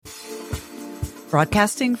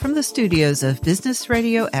Broadcasting from the studios of Business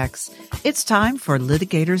RadioX, it's time for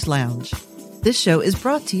Litigators Lounge. This show is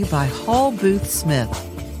brought to you by Hall Booth Smith,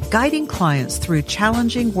 guiding clients through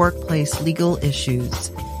challenging workplace legal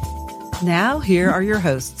issues. Now, here are your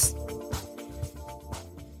hosts.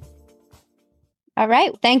 All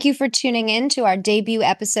right. Thank you for tuning in to our debut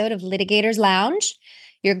episode of Litigators Lounge,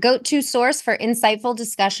 your go-to source for insightful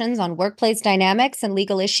discussions on workplace dynamics and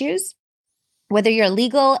legal issues. Whether you're a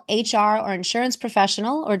legal, HR, or insurance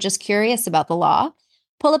professional, or just curious about the law,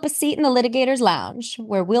 pull up a seat in the Litigators Lounge,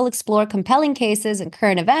 where we'll explore compelling cases and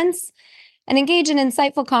current events and engage in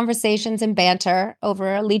insightful conversations and banter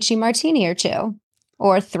over a lychee martini or two,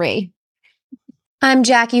 or three. I'm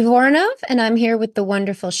Jackie Voronov, and I'm here with the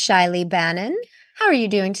wonderful Shylie Bannon. How are you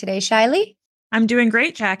doing today, Shylie? I'm doing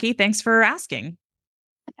great, Jackie. Thanks for asking.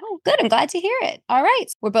 Oh, good. I'm glad to hear it. All right.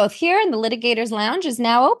 We're both here, and the Litigators Lounge is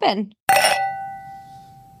now open.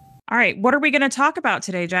 All right. What are we going to talk about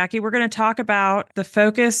today, Jackie? We're going to talk about the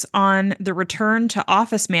focus on the return to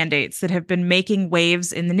office mandates that have been making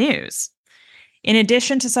waves in the news. In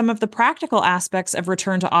addition to some of the practical aspects of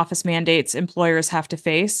return to office mandates employers have to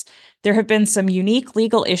face, there have been some unique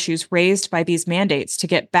legal issues raised by these mandates to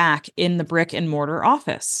get back in the brick and mortar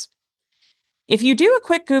office. If you do a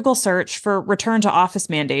quick Google search for return to office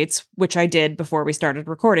mandates, which I did before we started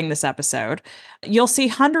recording this episode, you'll see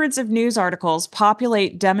hundreds of news articles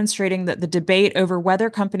populate demonstrating that the debate over whether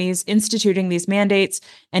companies instituting these mandates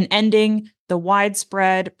and ending the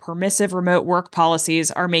widespread permissive remote work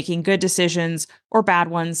policies are making good decisions or bad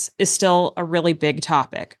ones is still a really big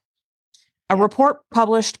topic. A report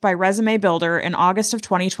published by Resume Builder in August of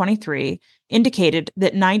 2023 indicated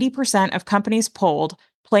that 90% of companies polled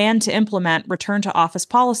plan to implement return to office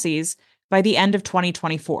policies by the end of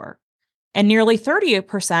 2024. And nearly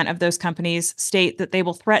 30% of those companies state that they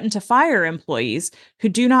will threaten to fire employees who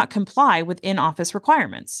do not comply with in-office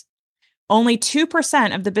requirements. Only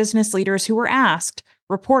 2% of the business leaders who were asked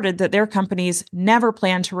reported that their companies never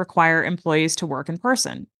plan to require employees to work in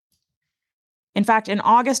person. In fact, in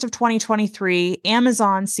August of 2023,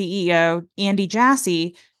 Amazon CEO Andy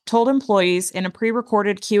Jassy told employees in a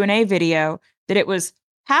pre-recorded Q&A video that it was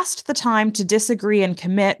past the time to disagree and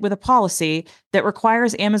commit with a policy that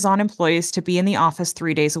requires Amazon employees to be in the office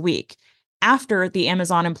 3 days a week, after the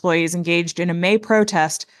Amazon employees engaged in a May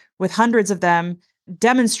protest with hundreds of them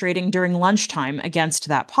demonstrating during lunchtime against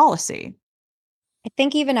that policy. I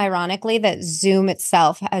think even ironically that Zoom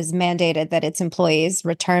itself has mandated that its employees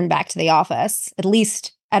return back to the office, at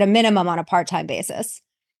least at a minimum on a part-time basis.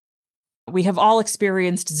 We have all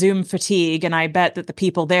experienced Zoom fatigue, and I bet that the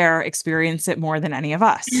people there experience it more than any of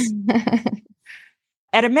us.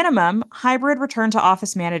 At a minimum, hybrid return to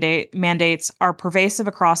office mandates are pervasive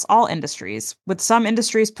across all industries, with some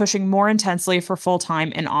industries pushing more intensely for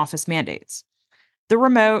full-time in-office mandates. The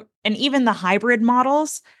remote and even the hybrid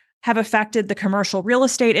models have affected the commercial real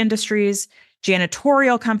estate industries,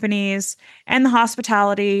 janitorial companies, and the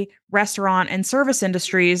hospitality, restaurant, and service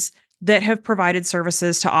industries that have provided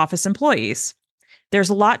services to office employees. There's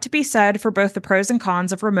a lot to be said for both the pros and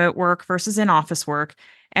cons of remote work versus in-office work,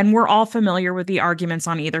 and we're all familiar with the arguments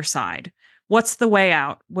on either side. What's the way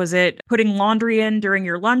out? Was it putting laundry in during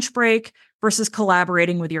your lunch break versus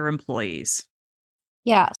collaborating with your employees?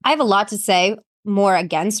 Yeah, I have a lot to say more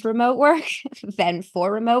against remote work than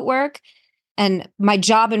for remote work. And my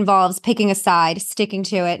job involves picking a side, sticking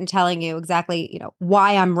to it, and telling you exactly,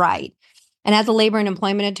 why I'm right. And as a labor and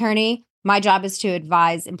employment attorney, my job is to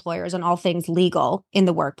advise employers on all things legal in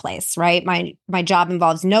the workplace, right? My job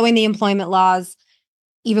involves knowing the employment laws,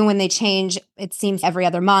 even when they change, it seems every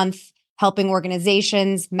other month, helping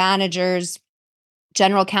organizations, managers,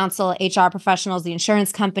 general counsel, HR professionals, the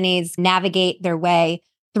insurance companies navigate their way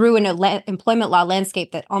through an employment law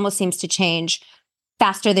landscape that almost seems to change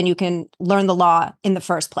faster than you can learn the law in the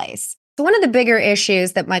first place. So one of the bigger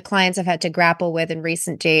issues that my clients have had to grapple with in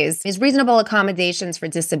recent days is reasonable accommodations for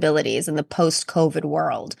disabilities in the post-COVID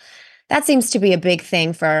world. That seems to be a big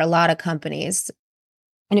thing for a lot of companies.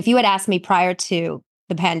 And if you had asked me prior to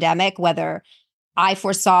the pandemic whether I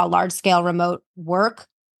foresaw a large-scale remote work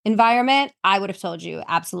environment, I would have told you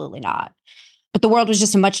absolutely not. But the world was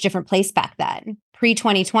just a much different place back then.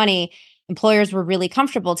 Pre-2020, employers were really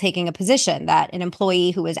comfortable taking a position that an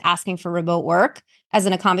employee who was asking for remote work as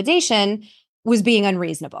an accommodation was being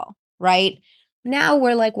unreasonable, right? Now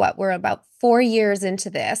we're like, we're about 4 years into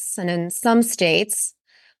this. And in some states,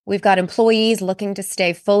 we've got employees looking to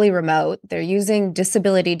stay fully remote. They're using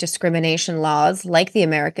disability discrimination laws like the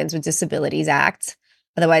Americans with Disabilities Act,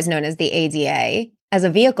 otherwise known as the ADA, as a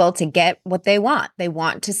vehicle to get what they want. They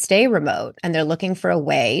want to stay remote, and they're looking for a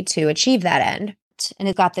way to achieve that end. developed and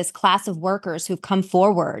it's got this class of workers who've come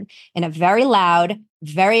forward in a very loud,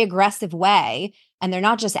 very aggressive way. And they're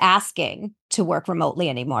not just asking to work remotely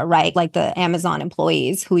anymore, right? Like the Amazon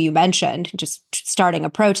employees who you mentioned, just starting a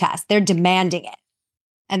protest. They're demanding it.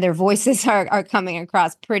 And their voices are coming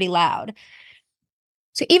across pretty loud.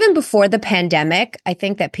 So even before the pandemic, I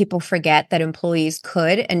think that people forget that employees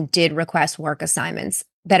could and did request work assignments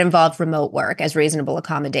that involved remote work as reasonable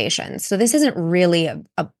accommodations. So this isn't really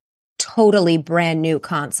a totally brand new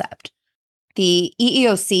concept. The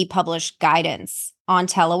EEOC published guidance on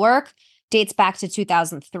telework dates back to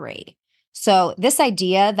 2003. So this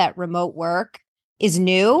idea that remote work is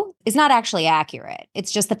new is not actually accurate.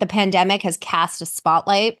 It's just that the pandemic has cast a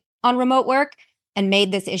spotlight on remote work and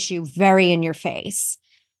made this issue very in your face.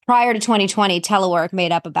 Prior to 2020, telework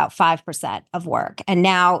made up about 5% of work, and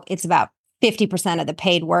now it's about 50% of the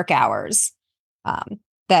paid work hours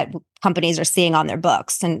that companies are seeing on their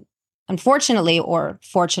books. And unfortunately, or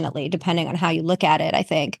fortunately, depending on how you look at it, I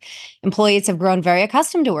think employees have grown very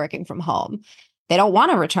accustomed to working from home. They don't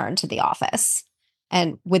want to return to the office.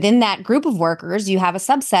 And within that group of workers, you have a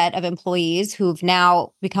subset of employees who've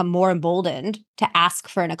now become more emboldened to ask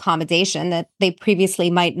for an accommodation that they previously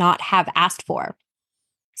might not have asked for.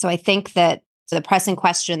 So I think that the pressing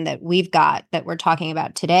question that we've got that we're talking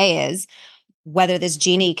about today is whether this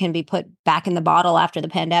genie can be put back in the bottle after the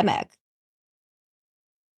pandemic.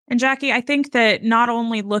 And Jackie, I think that not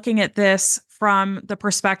only looking at this from the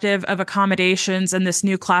perspective of accommodations and this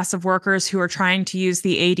new class of workers who are trying to use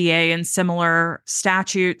the ADA and similar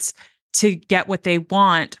statutes to get what they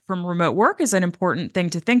want from remote work is an important thing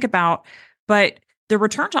to think about. But the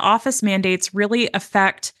return to office mandates really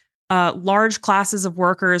affect large classes of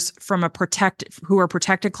workers who are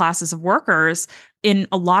protected classes of workers in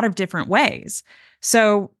a lot of different ways.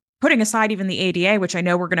 So putting aside even the ADA, which I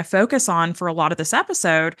know we're going to focus on for a lot of this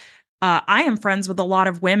episode, I am friends with a lot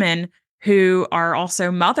of women who are also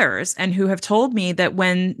mothers and who have told me that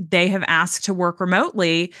when they have asked to work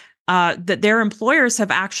remotely, that their employers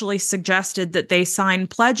have actually suggested that they sign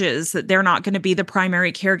pledges that they're not going to be the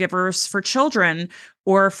primary caregivers for children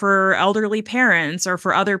or for elderly parents or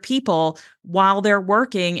for other people while they're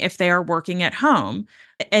working if they are working at home.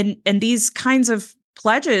 And these kinds of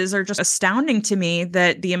pledges are just astounding to me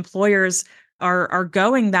that the employers are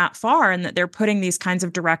going that far and that they're putting these kinds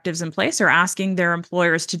of directives in place or asking their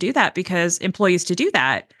employees to do that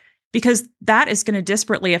because that is going to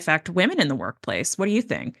disparately affect women in the workplace. What do you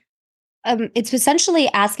think? It's essentially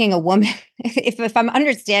asking a woman, if I'm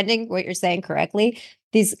understanding what you're saying correctly,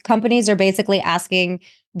 these companies are basically asking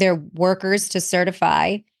their workers to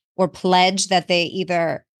certify or pledge that they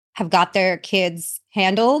either have got their kids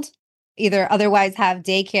handled, either otherwise have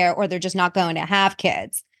daycare, or they're just not going to have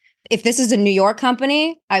kids. If this is a New York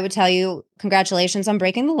company, I would tell you, congratulations on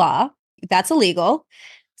breaking the law. That's illegal.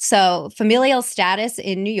 So familial status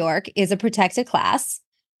in New York is a protected class.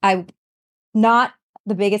 I'm not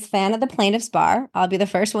the biggest fan of the plaintiff's bar. I'll be the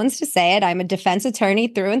first ones to say it. I'm a defense attorney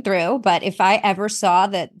through and through. But if I ever saw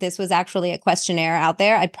that this was actually a questionnaire out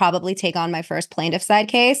there, I'd probably take on my first plaintiff side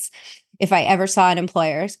case. If I ever saw an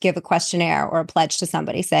employer give a questionnaire or a pledge to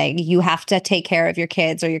somebody saying you have to take care of your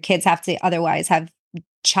kids or your kids have to otherwise have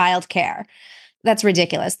childcare, that's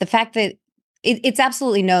ridiculous. The fact that it's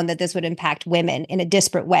absolutely known that this would impact women in a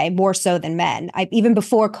disparate way, more so than men. Even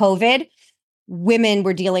before COVID, women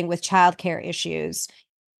were dealing with childcare issues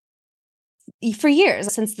for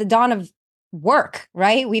years, since the dawn of work,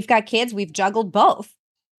 right? We've got kids, we've juggled both.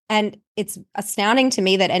 And it's astounding to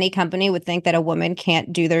me that any company would think that a woman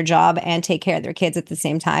can't do their job and take care of their kids at the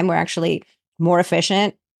same time. We're actually more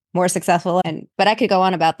efficient, more successful. But I could go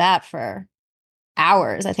on about that for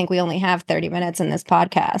hours. I think we only have 30 minutes in this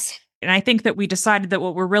podcast. And I think that we decided that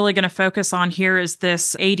what we're really going to focus on here is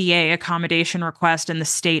this ADA accommodation request and the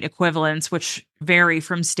state equivalents, which vary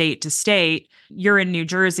from state to state. You're in New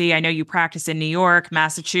Jersey. I know you practice in New York,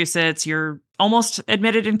 Massachusetts. You're almost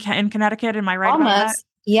admitted in Connecticut. Am I right about that?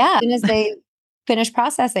 Yeah. As soon as they finish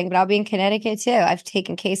processing, but I'll be in Connecticut too. I've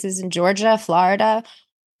taken cases in Georgia, Florida,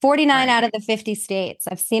 49 out of the 50 states.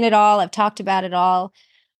 I've seen it all. I've talked about it all.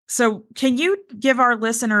 So can you give our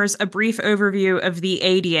listeners a brief overview of the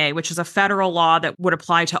ADA, which is a federal law that would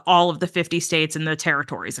apply to all of the 50 states and the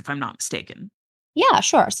territories, if I'm not mistaken? Yeah,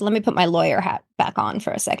 sure. So let me put my lawyer hat back on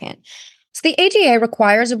for a second. So the ADA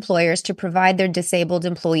requires employers to provide their disabled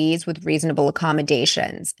employees with reasonable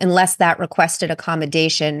accommodations, unless that requested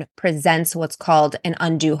accommodation presents what's called an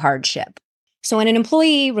undue hardship. So when an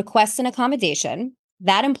employee requests an accommodation,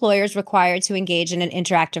 that employer is required to engage in an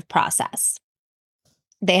interactive process.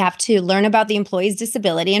 They have to learn about the employee's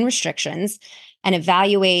disability and restrictions and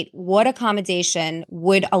evaluate what accommodation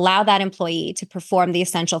would allow that employee to perform the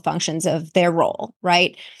essential functions of their role,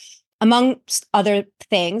 right? Amongst other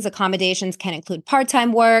things, accommodations can include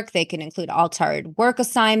part-time work, they can include altered work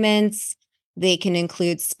assignments, they can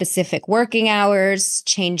include specific working hours,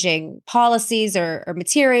 changing policies or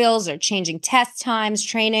materials, or changing test times,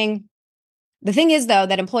 training. The thing is, though,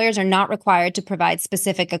 that employers are not required to provide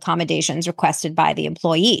specific accommodations requested by the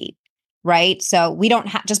employee, right? So we don't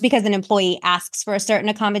have, just because an employee asks for a certain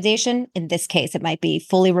accommodation, in this case, it might be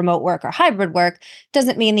fully remote work or hybrid work,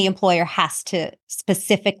 doesn't mean the employer has to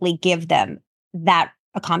specifically give them that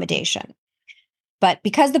accommodation. But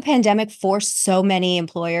because the pandemic forced so many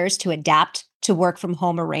employers to adapt to work from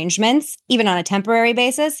home arrangements, even on a temporary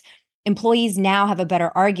basis, employees now have a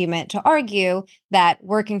better argument to argue that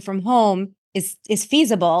working from home is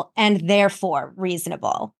feasible and therefore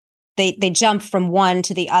reasonable. They jump from one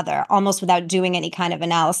to the other almost without doing any kind of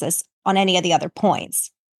analysis on any of the other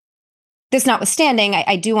points. This notwithstanding,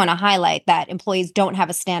 I do want to highlight that employees don't have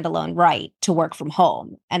a standalone right to work from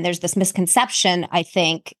home. And there's this misconception, I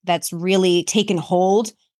think, that's really taken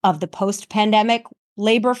hold of the post-pandemic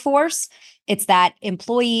labor force. It's that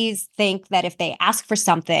employees think that if they ask for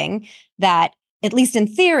something, that at least in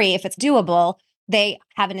theory, if it's doable, they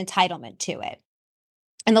have an entitlement to it.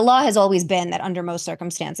 And the law has always been that under most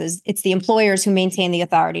circumstances, it's the employers who maintain the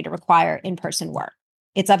authority to require in-person work.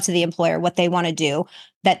 It's up to the employer what they want to do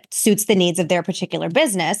that suits the needs of their particular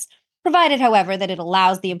business, provided, however, that it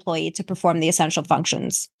allows the employee to perform the essential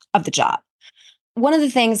functions of the job. One of the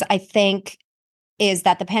things I think is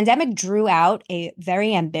that the pandemic drew out a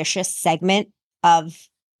very ambitious segment of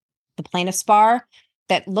the plaintiffs' bar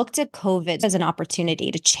that looked at COVID as an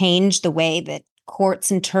opportunity to change the way that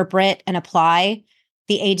courts interpret and apply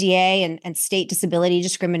the ADA and state disability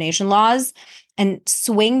discrimination laws, and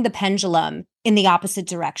swing the pendulum in the opposite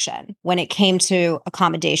direction when it came to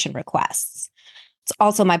accommodation requests. It's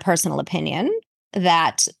also my personal opinion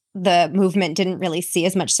that the movement didn't really see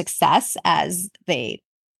as much success as they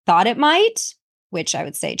thought it might, which I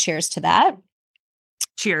would say cheers to that.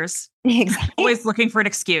 Cheers. Exactly. Always looking for an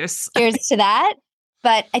excuse. Cheers to that.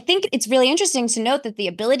 But I think it's really interesting to note that the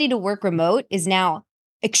ability to work remote is now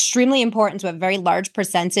extremely important to a very large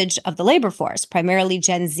percentage of the labor force, primarily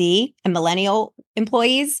Gen Z and millennial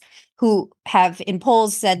employees, who have in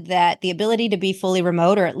polls said that the ability to be fully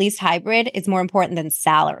remote or at least hybrid is more important than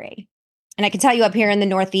salary. And I can tell you up here in the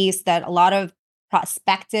Northeast that a lot of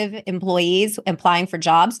prospective employees applying for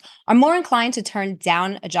jobs are more inclined to turn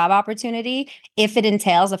down a job opportunity if it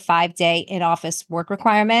entails a 5-day in-office work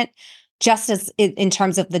requirement, just as in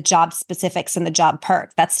terms of the job specifics and the job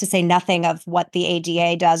perk. That's to say nothing of what the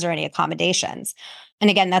ADA does or any accommodations.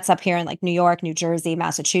 And again, that's up here in like New York, New Jersey,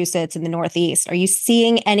 Massachusetts, and the Northeast. Are you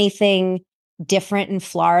seeing anything different in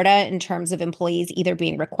Florida in terms of employees either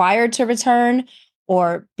being required to return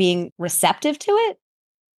or being receptive to it?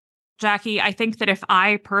 Jackie, I think that if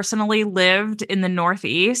I personally lived in the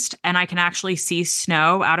Northeast and I can actually see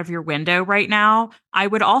snow out of your window right now, I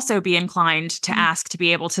would also be inclined to ask to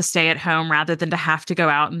be able to stay at home rather than to have to go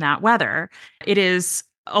out in that weather. It is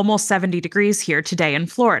almost 70 degrees here today in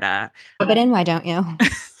Florida. But in, why don't you?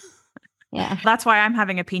 Yeah. That's why I'm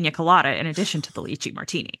having a pina colada in addition to the lychee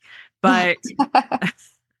martini. But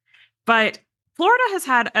Florida has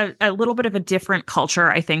had a little bit of a different culture,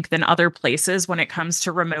 I think, than other places when it comes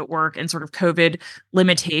to remote work and sort of COVID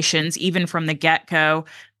limitations, even from the get-go.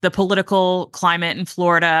 The political climate in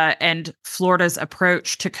Florida and Florida's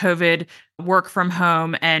approach to COVID work from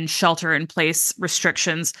home and shelter in place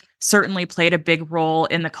restrictions certainly played a big role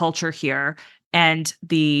in the culture here. And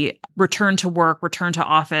the return to work, return to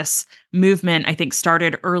office movement, I think,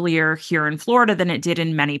 started earlier here in Florida than it did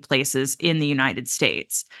in many places in the United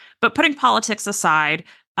States. But putting politics aside,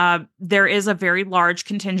 there is a very large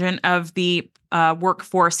contingent of the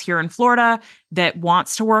workforce here in Florida that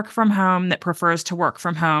wants to work from home, that prefers to work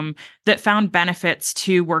from home, that found benefits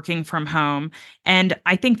to working from home. And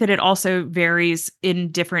I think that it also varies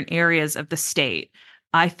in different areas of the state.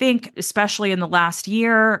 I think, especially in the last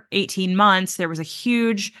year, 18 months, there was a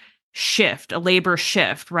huge shift, a labor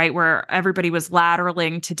shift, right, where everybody was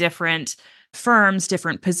lateraling to different firms,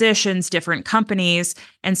 different positions, different companies.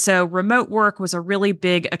 And so remote work was a really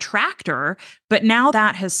big attractor. But now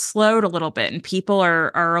that has slowed a little bit and people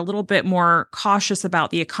are a little bit more cautious about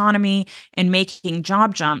the economy and making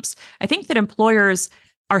job jumps. I think that employers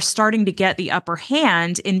are starting to get the upper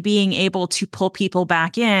hand in being able to pull people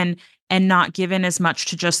back in and not given as much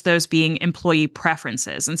to just those being employee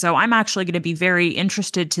preferences. And so I'm actually going to be very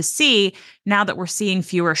interested to see, now that we're seeing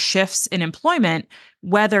fewer shifts in employment,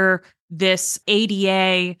 whether this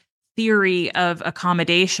ADA theory of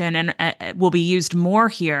accommodation and will be used more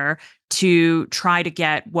here to try to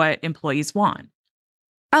get what employees want.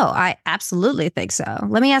 Oh, I absolutely think so.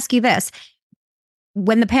 Let me ask you this.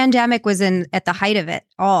 When the pandemic was at the height of it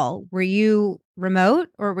all, were you remote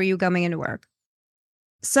or were you going into work?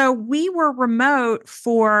 So we were remote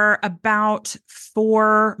for about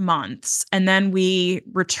 4 months, and then we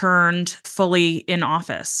returned fully in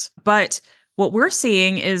office. But what we're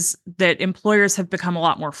seeing is that employers have become a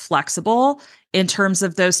lot more flexible in terms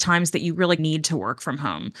of those times that you really need to work from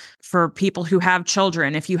home. For people who have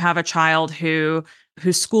children, if you have a child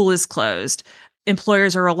whose school is closed,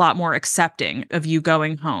 employers are a lot more accepting of you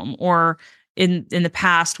going home. Or in the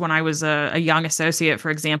past, when I was a young associate,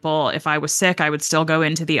 for example, if I was sick, I would still go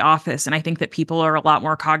into the office. And I think that people are a lot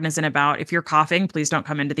more cognizant about, if you're coughing, please don't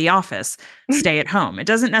come into the office. Stay at home. It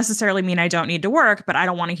doesn't necessarily mean I don't need to work, but I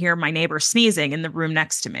don't want to hear my neighbor sneezing in the room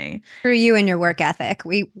next to me. For you and your work ethic,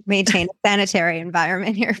 we maintain a sanitary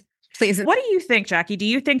environment here. Please. What do you think, Jackie? Do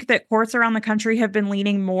you think that courts around the country have been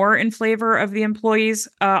leaning more in favor of the employees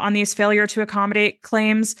on these failure to accommodate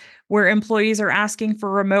claims where employees are asking for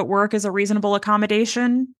remote work as a reasonable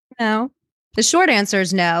accommodation? No. The short answer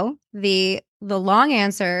is no. The long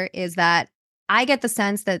answer is that I get the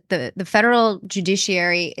sense that the federal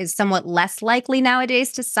judiciary is somewhat less likely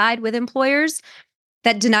nowadays to side with employers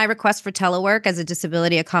that deny requests for telework as a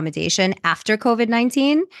disability accommodation after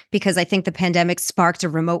COVID-19, because I think the pandemic sparked a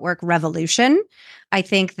remote work revolution. I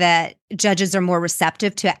think that judges are more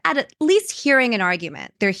receptive to at least hearing an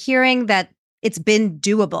argument. They're hearing that it's been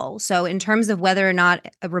doable. So in terms of whether or not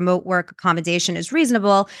a remote work accommodation is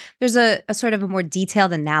reasonable, there's a sort of a more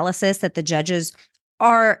detailed analysis that the judges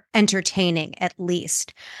are entertaining, at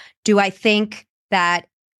least. Do I think that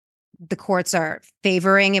the courts are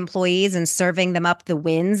favoring employees and serving them up the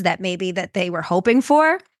wins that maybe that they were hoping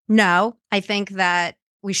for? No, I think that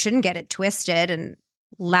we shouldn't get it twisted, and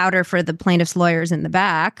louder for the plaintiffs' lawyers in the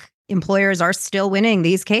back. Employers are still winning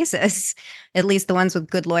these cases, at least the ones with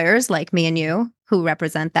good lawyers like me and you who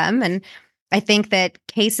represent them. And I think that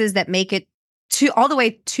cases that make it all the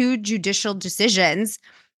way to judicial decisions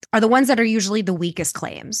are the ones that are usually the weakest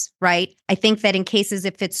claims, right? I think that in cases,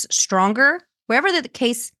 if it's stronger, wherever the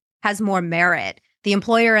case has more merit, the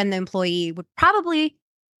employer and the employee would probably,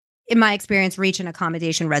 in my experience, reach an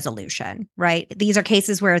accommodation resolution, right? These are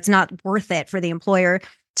cases where it's not worth it for the employer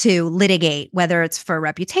to litigate, whether it's for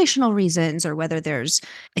reputational reasons or whether there's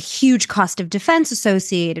a huge cost of defense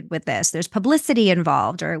associated with this. There's publicity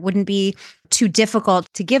involved, or it wouldn't be too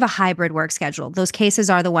difficult to give a hybrid work schedule. Those cases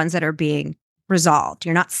are the ones that are being resolved.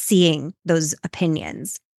 You're not seeing those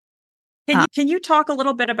opinions. Can you talk a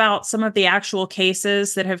little bit about some of the actual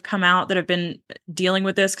cases that have come out that have been dealing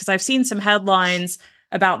with this? Because I've seen some headlines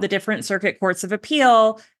about the different circuit courts of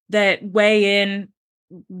appeal that weigh in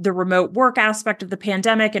the remote work aspect of the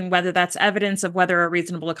pandemic and whether that's evidence of whether a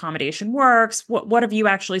reasonable accommodation works. What have you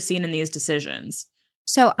actually seen in these decisions?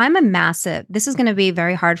 So this is going to be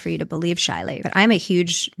very hard for you to believe, Shylie, but I'm a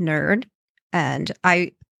huge nerd and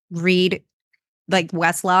I read like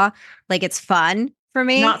Westlaw, like it's fun for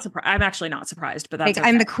me. I'm actually not surprised, but that's like okay.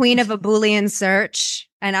 I'm the queen of a Boolean search,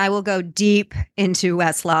 and I will go deep into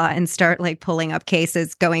Westlaw and start like pulling up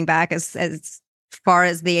cases going back as far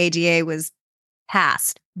as the ADA was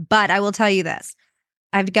passed. But I will tell you this.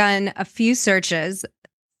 I've done a few searches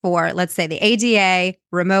for, let's say, the ADA,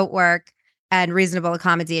 remote work, and reasonable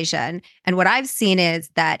accommodation. And what I've seen is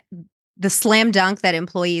that the slam dunk that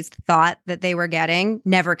employees thought that they were getting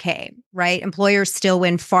never came, right? Employers still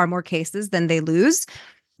win far more cases than they lose.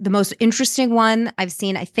 The most interesting one I've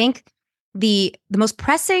seen, I think the most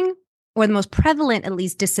pressing or the most prevalent, at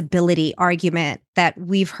least, disability argument that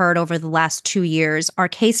we've heard over the last 2 years are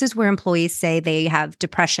cases where employees say they have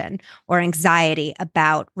depression or anxiety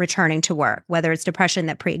about returning to work, whether it's depression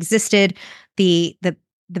that preexisted the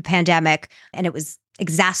pandemic and it was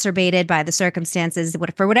exacerbated by the circumstances,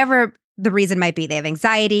 for whatever the reason might be. They have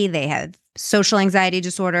anxiety, they have social anxiety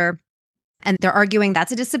disorder, and they're arguing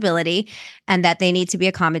that's a disability and that they need to be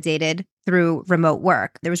accommodated through remote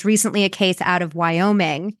work. There was recently a case out of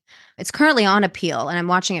Wyoming. It's currently on appeal, and I'm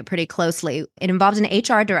watching it pretty closely. It involved an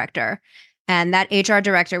HR director, and that HR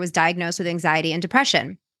director was diagnosed with anxiety and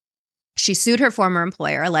depression. She sued her former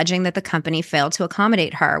employer, alleging that the company failed to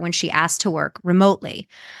accommodate her when she asked to work remotely.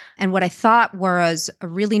 And what I thought was a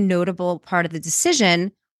really notable part of the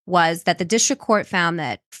decision was that the district court found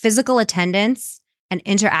that physical attendance and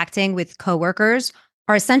interacting with coworkers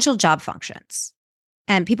are essential job functions.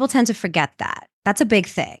 And people tend to forget that. That's a big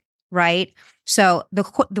thing, right? So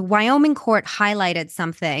the Wyoming court highlighted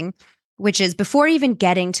something, which is before even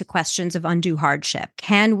getting to questions of undue hardship,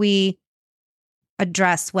 can we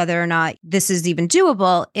address whether or not this is even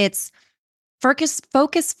doable. It's focus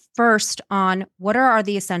first on what are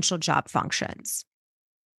the essential job functions.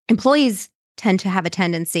 Employees tend to have a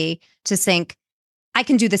tendency to think, I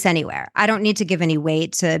can do this anywhere. I don't need to give any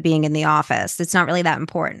weight to being in the office. It's not really that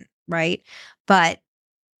important, right? But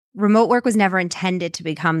remote work was never intended to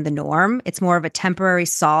become the norm. It's more of a temporary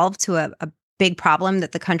solve to a big problem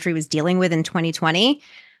that the country was dealing with in 2020.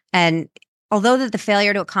 And although that the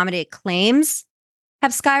failure to accommodate claims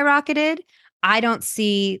have skyrocketed, I don't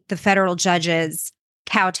see the federal judges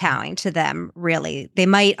kowtowing to them, really. They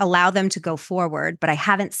might allow them to go forward, but I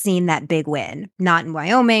haven't seen that big win. Not in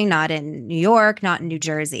Wyoming, not in New York, not in New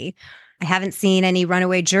Jersey. I haven't seen any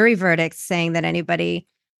runaway jury verdicts saying that anybody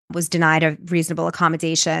was denied a reasonable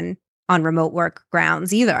accommodation on remote work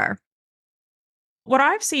grounds either. What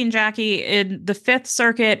I've seen, Jackie, in the Fifth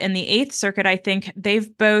Circuit and the Eighth Circuit, I think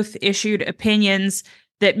they've both issued opinions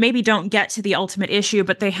that maybe don't get to the ultimate issue,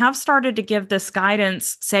 but they have started to give this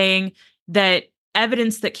guidance saying that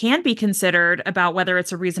evidence that can be considered about whether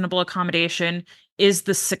it's a reasonable accommodation is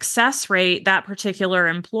the success rate that particular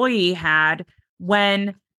employee had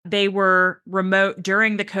when they were remote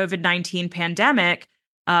during the COVID-19 pandemic.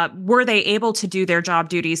 Were they able to do their job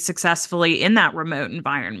duties successfully in that remote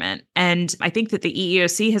environment? And I think that the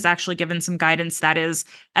EEOC has actually given some guidance that is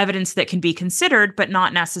evidence that can be considered, but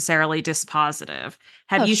not necessarily dispositive.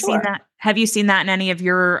 Have you seen that? Have you seen that in any of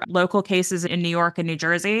your local cases in New York and New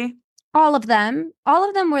Jersey? All of them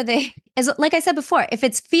where like I said before, if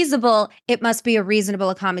it's feasible, it must be a reasonable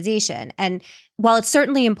accommodation. And while it's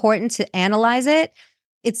certainly important to analyze it,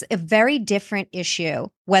 it's a very different issue,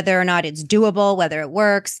 whether or not it's doable, whether it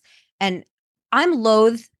works. And I'm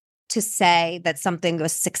loath to say that something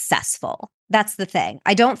was successful. That's the thing.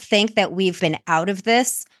 I don't think that we've been out of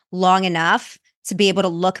this long enough to be able to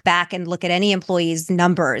look back and look at any employee's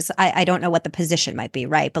numbers. I don't know what the position might be,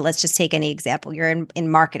 right? But let's just take any example. You're in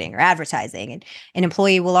marketing or advertising, and an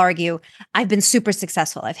employee will argue, I've been super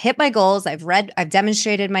successful. I've hit my goals. I've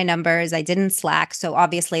demonstrated my numbers. I didn't slack. So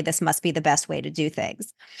obviously this must be the best way to do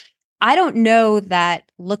things. I don't know that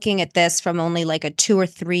looking at this from only like a 2 or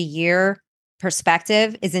 3 year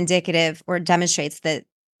perspective is indicative or demonstrates that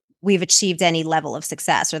we've achieved any level of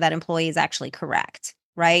success or that employee is actually correct,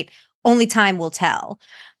 right? Only time will tell.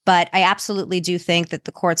 But I absolutely do think that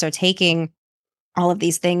the courts are taking all of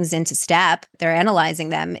these things into step. They're analyzing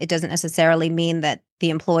them. It doesn't necessarily mean that the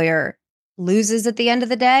employer loses at the end of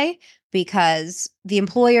the day, because the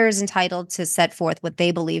employer is entitled to set forth what they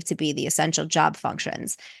believe to be the essential job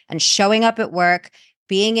functions. And showing up at work,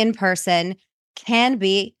 being in person can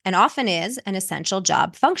be and often is an essential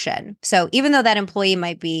job function. So even though that employee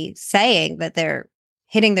might be saying that they're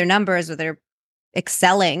hitting their numbers or they're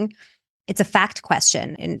excelling, it's a fact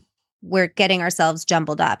question, and we're getting ourselves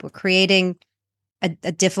jumbled up. We're creating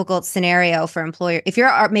a difficult scenario for employer. If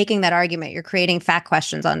you're making that argument, you're creating fact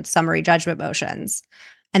questions on summary judgment motions.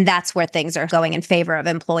 And that's where things are going in favor of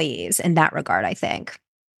employees in that regard, I think.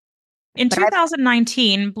 In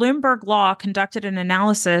 2019, Bloomberg Law conducted an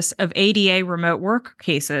analysis of ADA remote work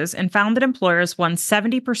cases and found that employers won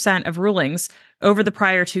 70% of rulings over the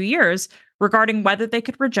prior 2 years regarding whether they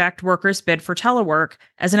could reject workers' bid for telework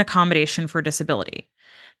as an accommodation for disability.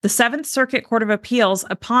 The Seventh Circuit Court of Appeals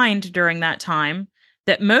opined during that time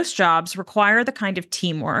that most jobs require the kind of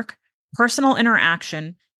teamwork, personal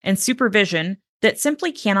interaction, and supervision that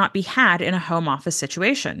simply cannot be had in a home office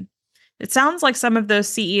situation. It sounds like some of those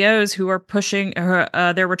CEOs who are pushing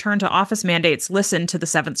their return to office mandates listen to the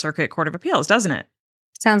Seventh Circuit Court of Appeals, doesn't it?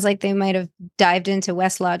 Sounds like they might have dived into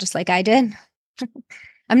Westlaw just like I did.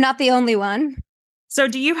 I'm not the only one. So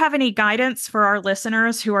do you have any guidance for our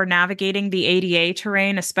listeners who are navigating the ADA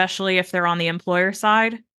terrain, especially if they're on the employer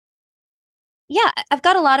side? Yeah, I've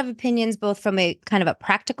got a lot of opinions, both from a kind of a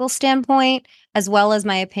practical standpoint, as well as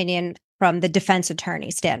my opinion from the defense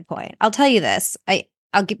attorney standpoint. I'll tell you this.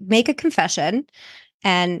 I'll make a confession,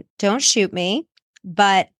 and don't shoot me,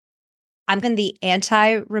 but I'm in the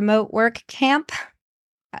anti-remote work camp.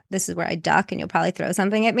 This is where I duck and you'll probably throw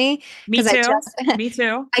something at me. Me too. Me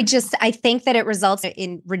too. I think that it results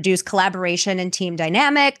in reduced collaboration and team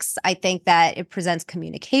dynamics. I think that it presents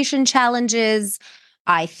communication challenges.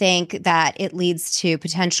 I think that it leads to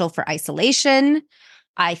potential for isolation.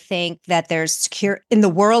 I think that there's in the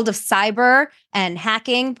world of cyber and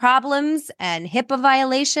hacking problems and HIPAA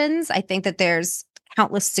violations. I think that there's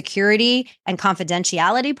countless security and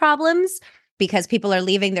confidentiality problems, because people are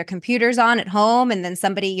leaving their computers on at home, and then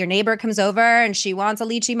your neighbor comes over and she wants a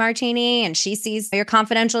lychee martini and she sees your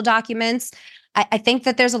confidential documents. I think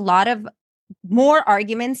that there's a lot of more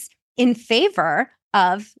arguments in favor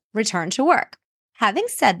of return to work. Having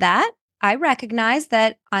said that, I recognize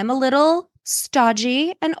that I'm a little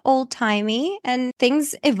stodgy and old-timey, and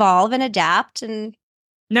things evolve and adapt, and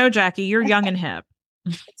No, Jackie, you're young and hip.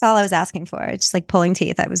 that's all I was asking for. It's just like pulling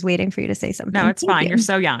teeth. I was waiting for you to say something. No, it's Thank fine. you. You're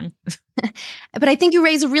so young. But I think you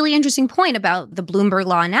raise a really interesting point about the Bloomberg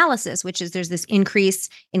Law analysis, which is there's this increase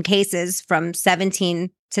in cases from 17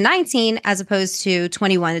 to 19 as opposed to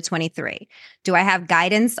 21 to 23. Do I have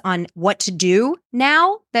guidance on what to do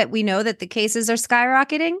now that we know that the cases are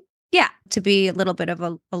skyrocketing? Yeah, to be a little bit of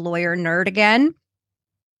a lawyer nerd again.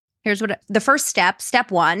 Here's what the first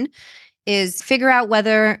step one, is figure out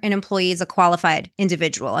whether an employee is a qualified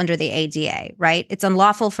individual under the ADA, right? It's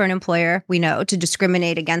unlawful for an employer, we know, to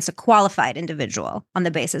discriminate against a qualified individual on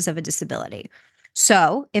the basis of a disability.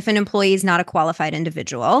 So if an employee is not a qualified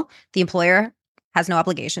individual, the employer has no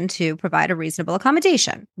obligation to provide a reasonable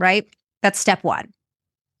accommodation, right? That's step one.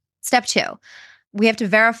 Step two, we have to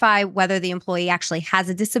verify whether the employee actually has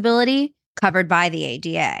a disability covered by the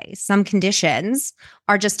ADA. Some conditions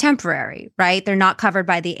are just temporary, right? They're not covered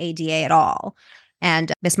by the ADA at all.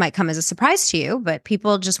 And this might come as a surprise to you, but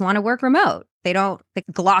people just want to work remote. They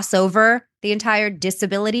gloss over the entire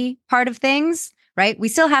disability part of things, right? We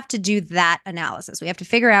still have to do that analysis. We have to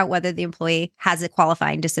figure out whether the employee has a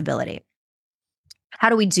qualifying disability. How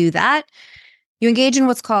do we do that? You engage in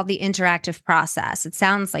what's called the interactive process. It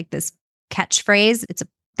sounds like this catchphrase.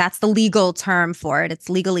 That's the legal term for it. It's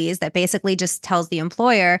legalese that basically just tells the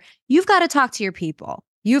employer, you've got to talk to your people.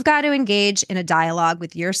 You've got to engage in a dialogue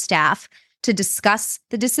with your staff to discuss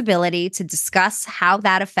the disability, to discuss how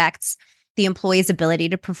that affects the employee's ability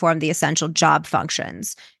to perform the essential job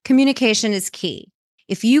functions. Communication is key.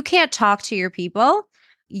 If you can't talk to your people,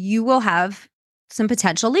 you will have some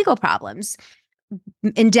potential legal problems.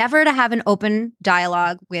 Endeavor to have an open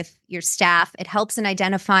dialogue with your staff. It helps in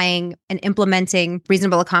identifying and implementing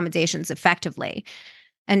reasonable accommodations effectively.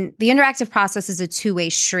 And the interactive process is a two-way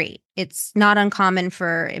street. It's not uncommon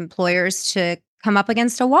for employers to come up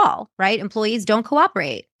against a wall, right? Employees don't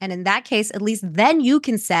cooperate. And in that case, at least then you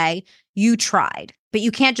can say you tried, but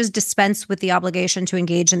you can't just dispense with the obligation to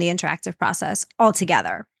engage in the interactive process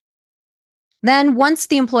altogether. Then once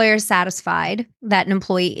the employer is satisfied that an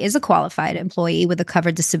employee is a qualified employee with a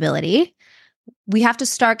covered disability, we have to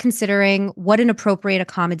start considering what an appropriate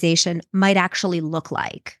accommodation might actually look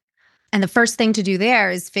like. And the first thing to do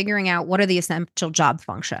there is figuring out what are the essential job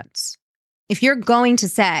functions. If you're going to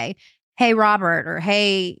say, hey, Robert, or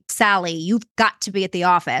hey, Sally, you've got to be at the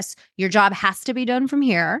office. Your job has to be done from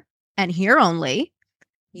here and here only.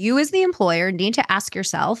 You as the employer need to ask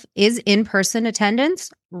yourself, is in-person attendance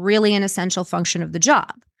really an essential function of the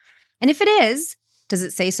job? And if it is, does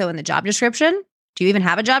it say so in the job description? Do you even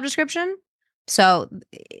have a job description? So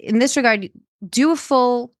in this regard, do a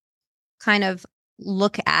full kind of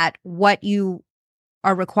look at what you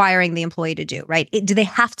are requiring the employee to do, right? Do they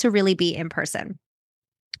have to really be in person?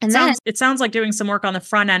 And it sounds like doing some work on the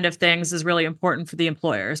front end of things is really important for the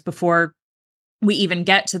employers before we even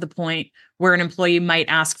get to the point where an employee might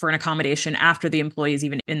ask for an accommodation after the employee is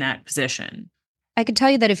even in that position. I could tell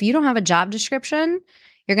you that if you don't have a job description,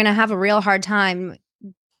 you're going to have a real hard time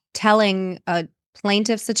telling a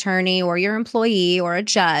plaintiff's attorney or your employee or a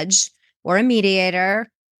judge or a mediator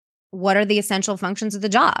what are the essential functions of the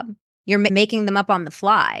job. You're making them up on the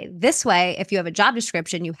fly. This way, if you have a job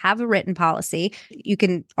description, you have a written policy, you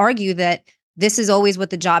can argue that this is always what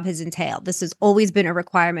the job has entailed. This has always been a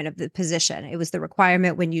requirement of the position. It was the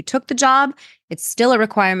requirement when you took the job. It's still a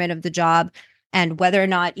requirement of the job. And whether or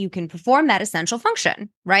not you can perform that essential function,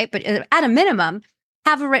 right? But at a minimum,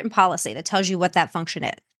 have a written policy that tells you what that function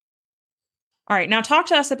is. All right. Now talk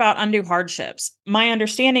to us about undue hardships. My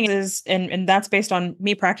understanding is, and that's based on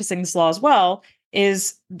me practicing this law as well,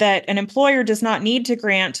 is that an employer does not need to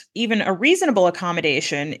grant even a reasonable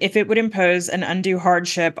accommodation if it would impose an undue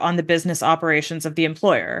hardship on the business operations of the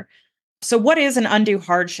employer. So what is an undue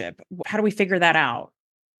hardship? How do we figure that out?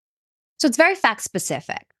 So it's very fact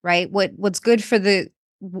specific, right? What's good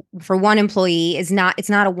for one employee is it's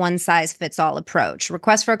not a one size fits all approach.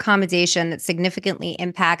 Request for accommodation that significantly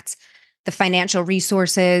impacts the financial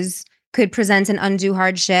resources could present an undue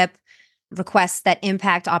hardship. Requests that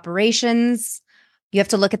impact operations. You have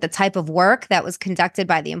to look at the type of work that was conducted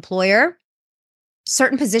by the employer.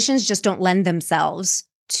 Certain positions just don't lend themselves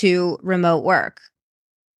to remote work.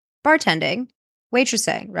 Bartending,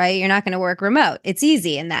 waitressing, right? You're not going to work remote. It's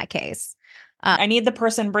easy in that case. I need the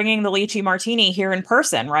person bringing the lychee martini here in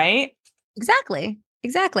person, right? Exactly.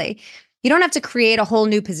 You don't have to create a whole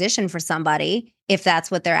new position for somebody if that's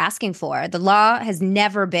what they're asking for. The law has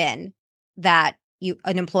never been that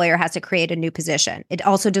an employer has to create a new position. It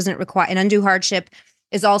also doesn't require an undue hardship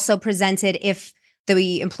is also presented if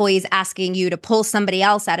the employees asking you to pull somebody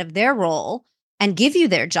else out of their role and give you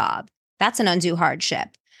their job. That's an undue hardship.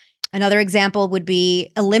 Another example would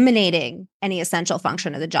be eliminating any essential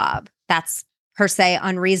function of the job. That's per se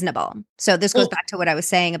unreasonable. So this goes back to what I was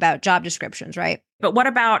saying about job descriptions, right? But what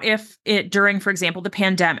about if it during, for example, the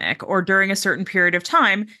pandemic or during a certain period of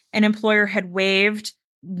time, an employer had waived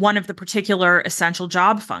one of the particular essential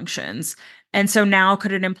job functions? And so now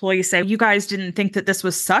could an employee say, you guys didn't think that this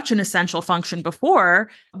was such an essential function before.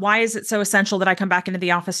 Why is it so essential that I come back into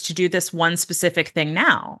the office to do this one specific thing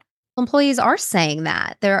now? Employees are saying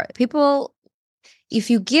that. There are people, if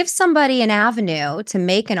you give somebody an avenue to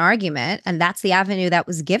make an argument, and that's the avenue that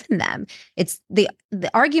was given them, it's the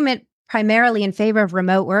argument primarily in favor of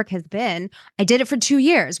remote work has been, I did it for 2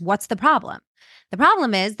 years. What's the problem? The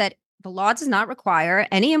problem is that the law does not require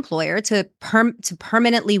any employer to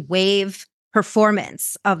permanently waive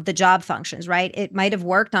performance of the job functions, right? It might have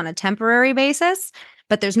worked on a temporary basis,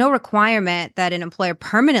 but there's no requirement that an employer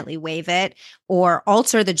permanently waive it or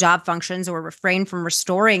alter the job functions or refrain from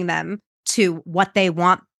restoring them to what they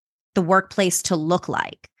want the workplace to look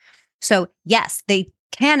like. So yes, they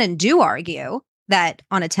can and do argue that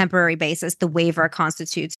on a temporary basis, the waiver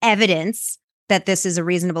constitutes evidence that this is a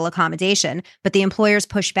reasonable accommodation, but the employers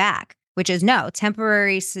push back, which is no,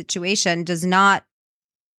 temporary situation does not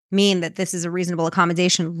mean that this is a reasonable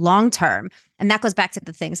accommodation long-term. And that goes back to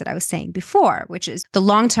the things that I was saying before, which is the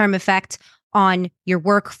long-term effect on your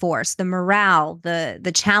workforce, the morale,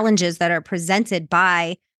 the challenges that are presented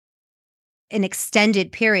by an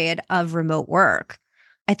extended period of remote work.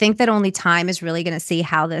 I think that only time is really going to see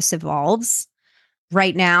how this evolves.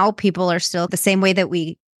 Right now, people are still the same way that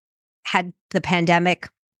we had the pandemic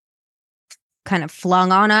kind of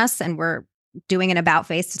flung on us and we're doing an about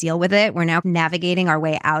face to deal with it. We're now navigating our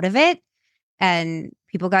way out of it. And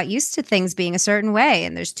people got used to things being a certain way.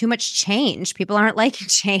 And there's too much change. People aren't liking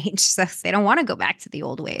change. So they don't want to go back to the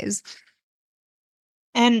old ways.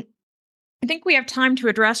 And I think we have time to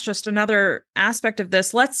address just another aspect of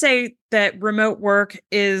this. Let's say that remote work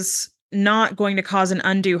is not going to cause an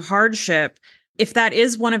undue hardship. If that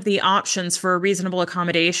is one of the options for a reasonable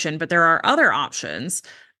accommodation, but there are other options,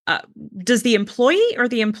 does the employee or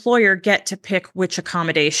the employer get to pick which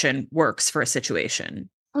accommodation works for a situation?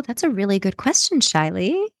 Oh, that's a really good question,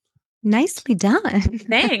 Shylie. Nicely done.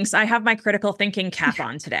 Thanks. I have my critical thinking cap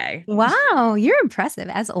on today. Wow, you're impressive,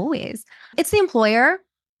 as always. It's the employer.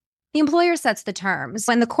 The employer sets the terms.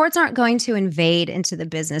 When the courts aren't going to invade into the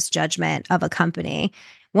business judgment of a company,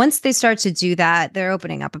 once they start to do that, they're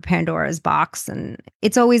opening up a Pandora's box, and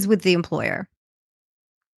it's always with the employer.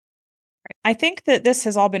 I think that this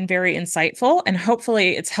has all been very insightful, and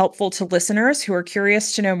hopefully it's helpful to listeners who are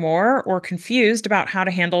curious to know more or confused about how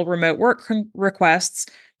to handle remote work requests,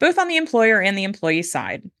 both on the employer and the employee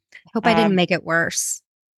side. I hope I didn't make it worse.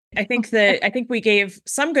 I think we gave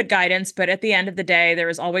some good guidance, but at the end of the day, there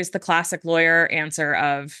is always the classic lawyer answer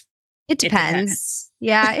of it depends.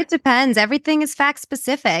 Yeah, it depends. Everything is fact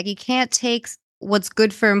specific. You can't take what's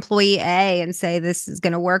good for employee A and say this is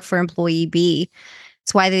going to work for employee B.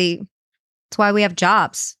 It's why we have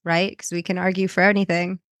jobs, right? Because we can argue for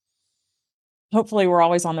anything. Hopefully we're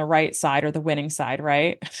always on the right side or the winning side,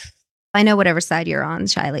 right? I know whatever side you're on,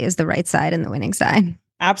 Shylie, is the right side and the winning side.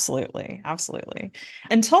 Absolutely. Absolutely.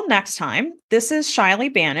 Until next time, this is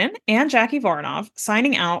Shylie Bannon and Jackie Voronov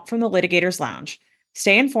signing out from the Litigators Lounge.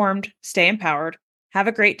 Stay informed, stay empowered, have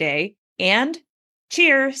a great day, and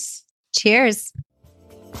cheers. Cheers.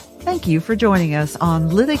 Thank you for joining us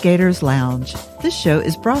on Litigators Lounge. This show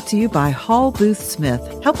is brought to you by Hall Booth Smith,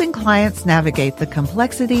 helping clients navigate the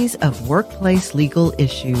complexities of workplace legal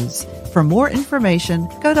issues. For more information,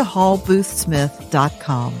 go to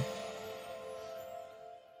hallboothsmith.com.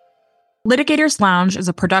 Litigators Lounge is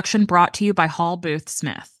a production brought to you by Hall Booth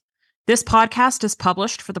Smith. This podcast is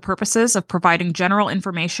published for the purposes of providing general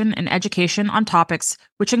information and education on topics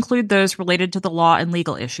which include those related to the law and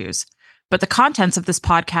legal issues. But the contents of this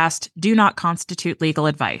podcast do not constitute legal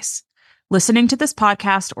advice. Listening to this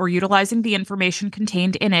podcast or utilizing the information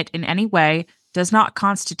contained in it in any way does not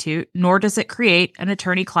constitute, nor does it create, an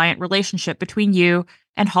attorney-client relationship between you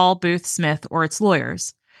and Hall Booth Smith or its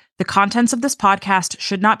lawyers. The contents of this podcast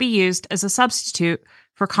should not be used as a substitute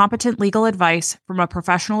for competent legal advice from a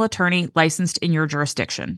professional attorney licensed in your jurisdiction.